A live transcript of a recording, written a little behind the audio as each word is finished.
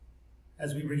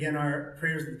As we begin our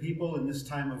prayers of the people in this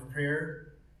time of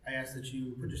prayer, I ask that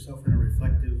you put yourself in a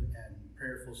reflective and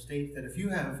prayerful state, that if you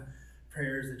have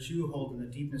prayers that you hold in the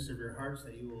deepness of your hearts,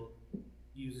 that you will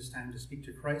use this time to speak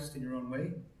to Christ in your own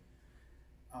way.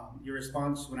 Your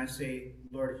response when I say,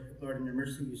 Lord, in your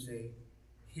mercy, you say,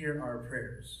 hear our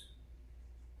prayers.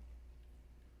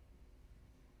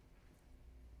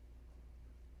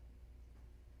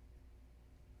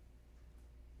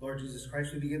 Lord Jesus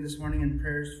Christ, we begin this morning in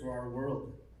prayers for our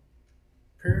world.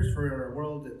 Prayers for our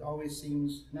world that always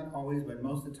seems, not always, but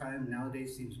most of the time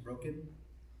nowadays seems broken,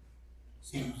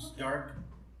 seems dark,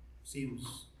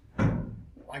 seems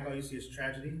like all you see is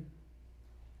tragedy.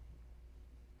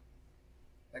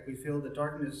 Like we feel the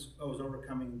darkness is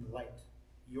overcoming the light,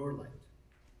 your light.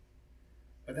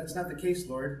 But that's not the case,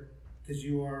 Lord, because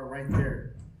you are right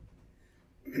there.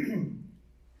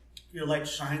 Your light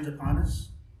shines upon us.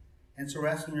 And so we're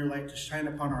asking your light to shine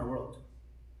upon our world,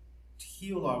 to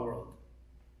heal our world,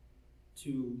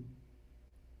 to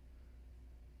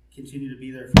continue to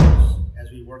be there for us as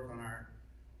we work on our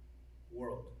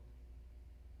world.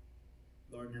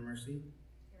 Lord, in your mercy,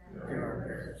 hear our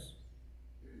prayers.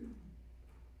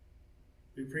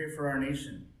 We pray for our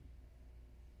nation,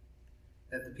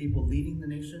 that the people leading the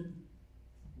nation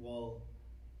will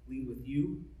lead with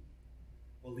you,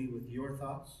 will lead with your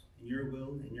thoughts and your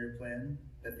will and your plan,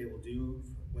 that they will do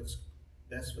what's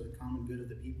best for the common good of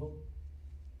the people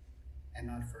and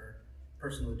not for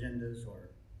personal agendas or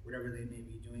whatever they may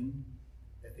be doing,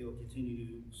 that they will continue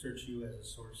to search you as a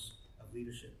source of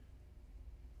leadership.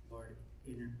 Lord,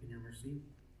 in your mercy,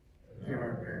 hear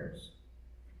our prayers.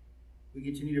 We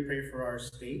continue to pray for our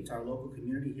state, our local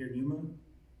community here in Yuma,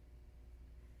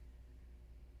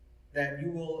 that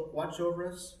you will watch over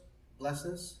us, bless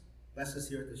us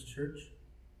here at this church,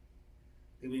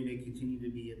 that we may continue to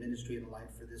be a ministry and a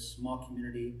light for this small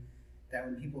community, that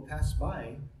when people pass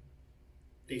by,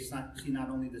 they see not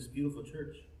only this beautiful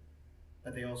church,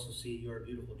 but they also see your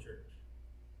beautiful church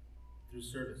through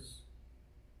service,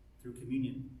 through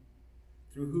communion,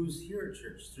 through who's here at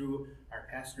church, through our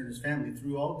pastor and his family,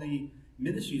 through all the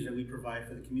ministries that we provide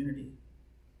for the community,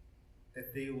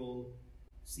 that they will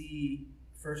see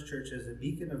First Church as a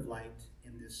beacon of light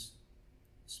in this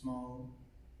small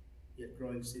yet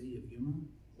growing city of Yuma.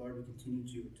 Lord, we continue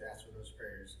to ask for those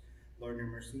prayers. Lord, in your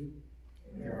mercy,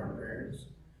 hear our prayers.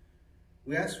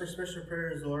 We ask for special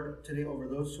prayers, Lord, today over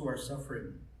those who are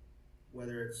suffering,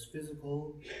 whether it's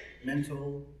physical,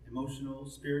 mental, emotional,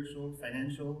 spiritual,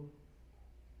 financial,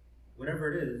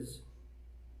 whatever it is,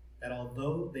 that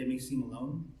although they may seem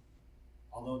alone,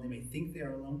 although they may think they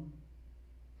are alone,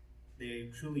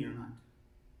 they truly are not,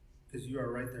 because you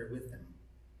are right there with them,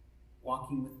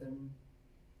 walking with them,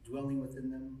 dwelling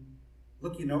within them,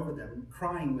 looking over them,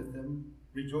 crying with them,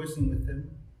 rejoicing with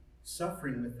them,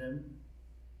 suffering with them.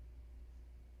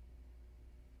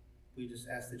 We just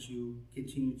ask that you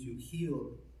continue to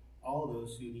heal all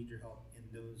those who need your help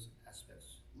in those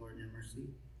aspects. Lord, in your mercy,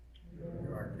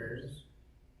 hear our prayers.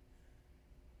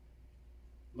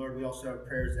 Lord, we also have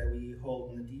prayers that we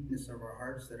hold in the deepness of our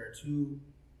hearts that are too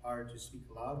hard to speak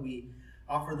aloud. We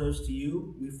offer those to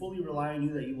you. We fully rely on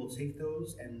you that you will take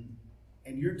those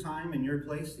and your time and your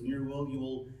place and your will, you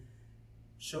will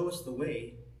show us the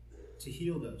way to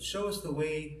heal those. Show us the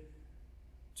way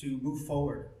to move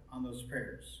forward on those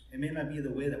prayers. It may not be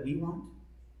the way that we want,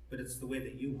 but it's the way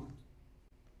that you want.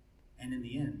 And in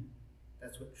the end,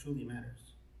 that's what truly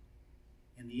matters.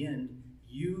 In the end,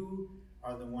 you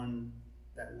are the one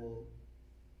that will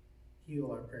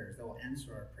heal our prayers, that will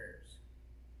answer our prayers.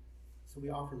 So we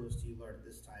offer those to you, Lord, at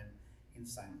this time in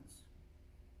silence.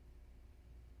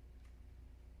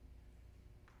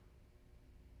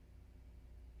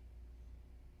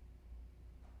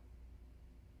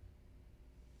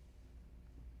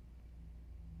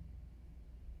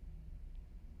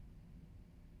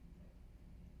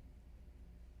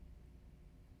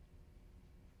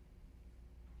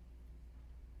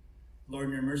 Lord,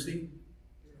 in your mercy,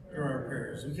 hear our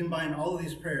prayers. We combine all of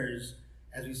these prayers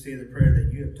as we say the prayer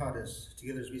that you have taught us.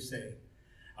 Together as we say,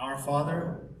 Our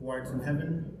Father, who art in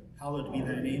heaven, hallowed be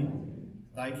thy name.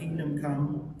 Thy kingdom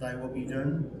come, thy will be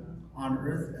done, on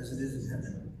earth as it is in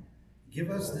heaven. Give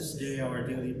us this day our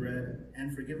daily bread,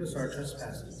 and forgive us our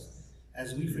trespasses,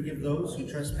 as we forgive those who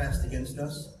trespass against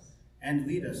us. And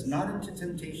lead us not into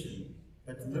temptation,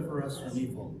 but deliver us from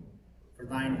evil. For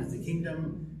thine is the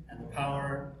kingdom, and the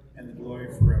power, and the glory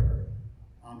forever.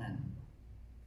 Amen.